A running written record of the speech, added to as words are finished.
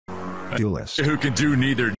Duelist. Who can do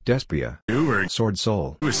neither Despia. or Sword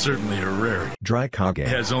Soul. was certainly a rarity. DRYKAGE.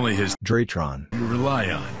 Has only his Drytron. to rely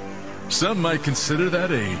on. Some might consider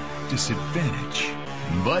that a disadvantage,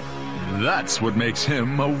 but that's what makes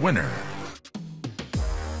him a winner.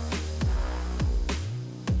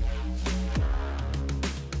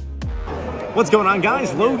 What's going on,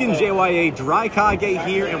 guys? Logan JYA DRYKAGE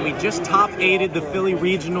here, and we just top 8'd the Philly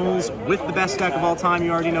Regionals with the best deck of all time.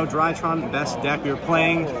 You already know Drytron, best deck. We were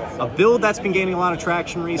playing a build that's been gaining a lot of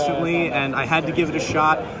traction recently, and I had to give it a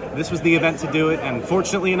shot. This was the event to do it, and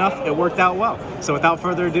fortunately enough, it worked out well. So without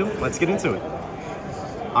further ado, let's get into it.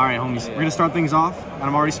 All right, homies, we're gonna start things off, and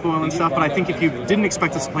I'm already spoiling stuff, but I think if you didn't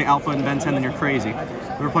expect us to play Alpha and Ben 10, then you're crazy.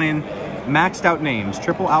 We were playing maxed out names: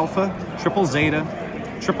 Triple Alpha, Triple Zeta,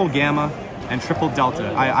 Triple Gamma, and Triple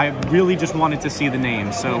Delta. I really just wanted to see the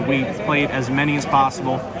names, so we played as many as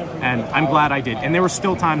possible, and I'm glad I did. And there were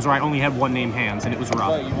still times where I only had one name hands, and it was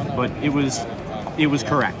rough, but it was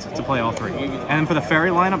correct to play all three. And for the fairy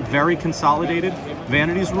lineup, very consolidated: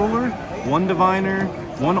 Vanity's Ruler, one Diviner,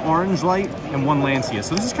 one Orange Light, and one Lancia.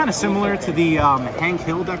 So this is kind of similar to the Hank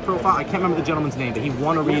Hill deck profile. I can't remember the gentleman's name, but he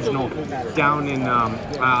won a regional down in,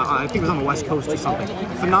 I think it was on the West Coast or something.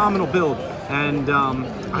 Phenomenal build. And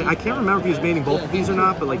I can't remember if he was banning both of these or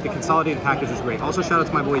not, but like the consolidated package was great. Also, shout out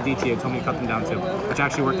to my boy DTA, told me to cut them down too, which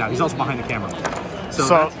actually worked out. He's also behind the camera.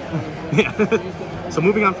 So yeah. So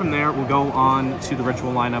moving on from there, we'll go on to the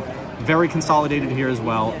Ritual lineup. Very consolidated here as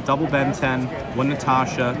well. Double Ben 10, one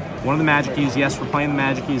Natasha, one of the Magic Keys. Yes, we're playing the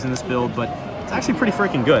Magic Keys in this build, but it's actually pretty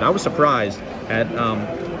freaking good. I was surprised at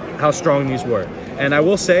how strong these were. And I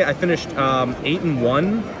will say, I finished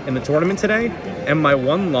 8-1 in the tournament today, and my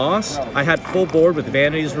one loss, I had full board with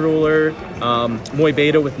Vanity's Ruler, Moy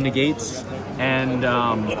Beta with Negates, and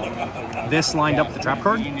this lined up with the trap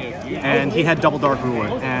card, and he had double Dark Ruler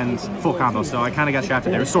and full combo, so I kind of got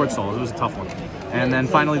shafted there. It was Sword Soul, it was a tough one. And then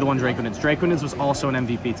finally the one Draconids. Draconids was also an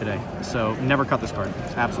MVP today, so never cut this card.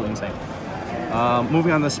 It's absolutely insane.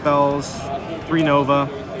 Moving on to the spells, 3 Nova,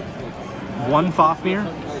 1 Fafnir.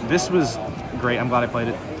 This was great, I'm glad I played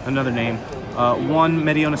it. Another name. 1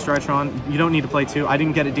 Medionis Drytron. You don't need to play 2. I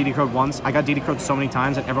didn't get a DD code once. I got DD code so many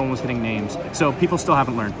times that everyone was hitting names. So people still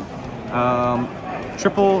haven't learned.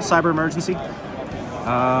 Triple Cyber Emergency.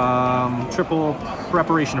 Triple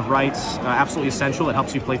Preparation of Rites. Absolutely essential. It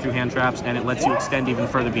helps you play through hand traps, and it lets you extend even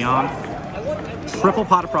further beyond. Triple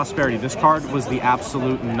Pot of Prosperity. This card was the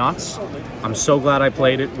absolute nuts. I'm so glad I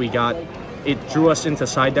played it. It drew us into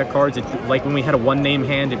side deck cards. Like when we had a 1-name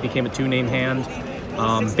hand, it became a 2-name hand.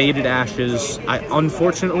 Baited Ashes. I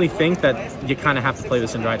unfortunately think that you kind of have to play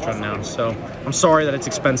this in Drytron now. So I'm sorry that it's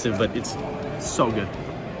expensive, but it's so good.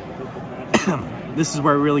 This is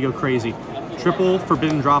where I really go crazy. Triple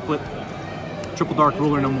Forbidden Droplet, Triple Dark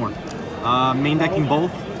Ruler, no more. Main decking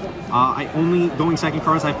both. I only going second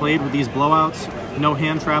cards I played with these blowouts. No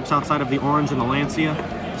hand traps outside of the Orange and the Lancia.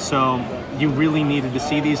 So you really needed to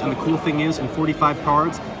see these, and the cool thing is, in 45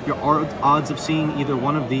 cards, your odds of seeing either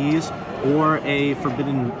one of these or a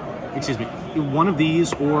one of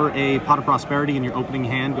these or a Pot of Prosperity in your opening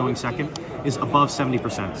hand going second is above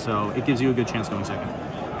 70%, so it gives you a good chance going second.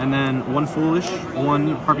 And then 1 Foolish,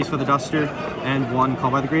 1 Harpies for the Duster, and 1 Call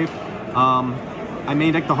by the Grave. I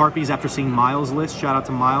main decked the Harpies after seeing Miles' list. Shout out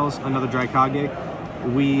to Miles, another DRYKAGE.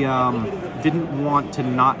 We didn't want to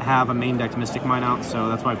not have a main decked Mystic Mine out, so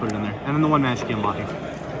that's why I put it in there. And then the 1 Magic Key unlocking.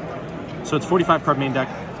 So it's 45 card main deck.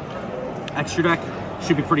 Extra deck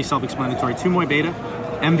should be pretty self-explanatory. 2 Moy Beta,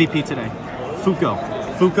 MVP today.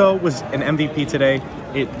 Fuko was an MVP today.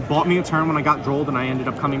 It bought me a turn when I got drolled, and I ended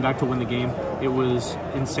up coming back to win the game. It was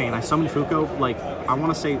insane. I summoned Fuko, like, I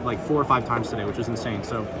want to say like 4 or 5 times today, which is insane.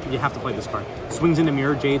 So you have to play this card. Swings into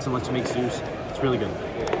Mirror Jades and lets you make Zeus. It's really good.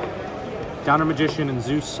 Downer Magician and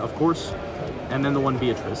Zeus, of course, and then the 1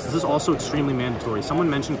 Beatrice. This is also extremely mandatory. Someone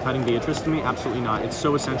mentioned cutting Beatrice to me. Absolutely not. It's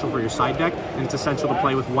so essential for your side deck, and it's essential to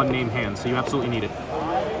play with 1-name hands, so you absolutely need it.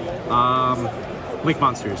 Lake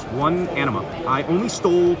Monsters, 1 Anima. I only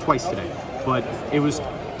stole twice today, but it was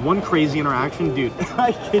 1 crazy interaction. Dude,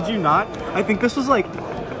 I kid you not. I think this was like,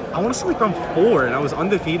 I want to say like round 4, and I was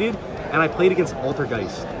undefeated, and I played against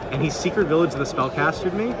Altergeist, and he Secret Village the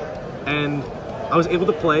Spellcastered me, and I was able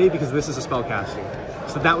to play because this is a spellcaster.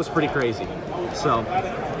 So that was pretty crazy. So,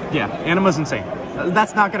 yeah, Anima's insane.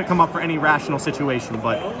 That's not going to come up for any rational situation,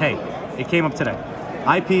 but hey, it came up today.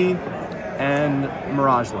 IP and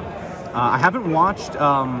Mirageland. I haven't watched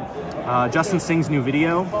Justin Singh's new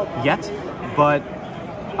video yet, but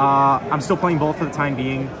I'm still playing both for the time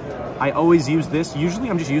being. I always use this. Usually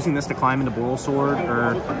I'm just using this to climb into Boral Sword,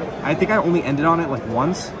 or I think I only ended on it like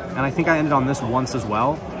once, and I think I ended on this once as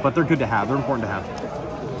well, but they're good to have. They're important to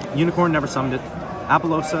have. Unicorn, never summoned it.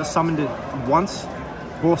 Apollosa, summoned it once.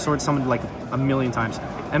 Wolf Sword, summoned like a million times.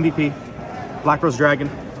 MVP, Black Rose Dragon,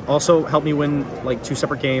 also helped me win like 2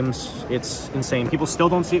 separate games. It's insane. People still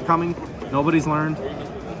don't see it coming. Nobody's learned.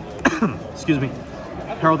 Excuse me.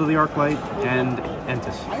 Herald of the Arclight, and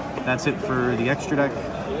Entis. That's it for the extra deck.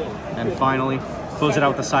 And finally, close it out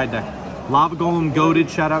with the side deck. Lava Golem, goated.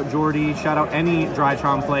 Shout out Jordy. Shout out any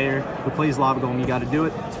Drytron player who plays Lava Golem. You got to do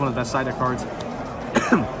it. It's one of the best side deck cards.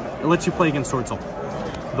 It lets you play against Sword Soul.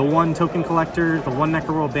 The 1 Token Collector, the 1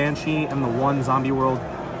 Necroworld Banshee, and the 1 Zombie World.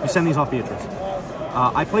 You send these off Beatrice.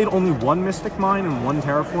 I played only 1 Mystic Mine and 1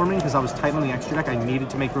 Terraforming because I was tight on the extra deck. I needed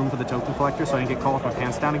to make room for the Token Collector so I didn't get caught with my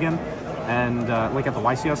pants down again, and like at the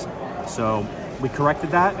YCS. So we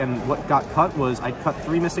corrected that, and what got cut was I cut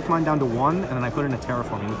 3 Mystic Mine down to 1, and then I put in a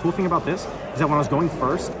Terraforming. The cool thing about this is that when I was going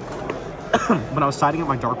first, when I was siding at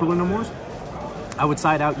my Dark Ruler No Mores, I would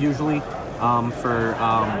side out usually for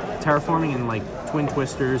Terraforming and like Twin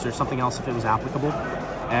Twisters or something else if it was applicable.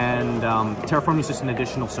 And Terraforming is just an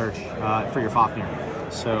additional search for your Fafnir.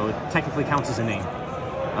 So it technically counts as a name.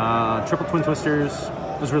 Triple Twin Twisters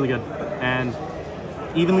was really good. And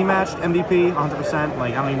evenly matched MVP, 100%.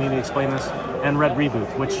 Like, I don't even need to explain this. And Red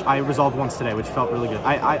Reboot, which I resolved once today, which felt really good.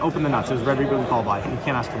 I opened the nuts. It was Red Reboot and Call By. You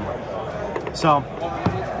can't ask for more. So,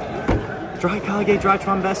 DRYKAGE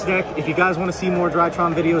Drytron best deck. If you guys want to see more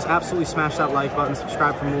Drytron videos, absolutely smash that like button,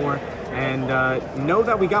 subscribe for more. And know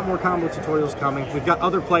that we got more combo tutorials coming. We've got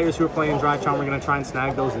other players who are playing Drytron. We're going to try and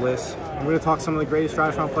snag those lists. And we're going to talk to some of the greatest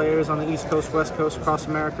Drytron players on the East Coast, West Coast, across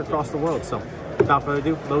America, across the world. So, without further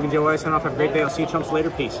ado, Logan YuGiOh signing off. Have a great day. I'll see you chumps later.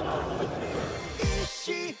 Peace.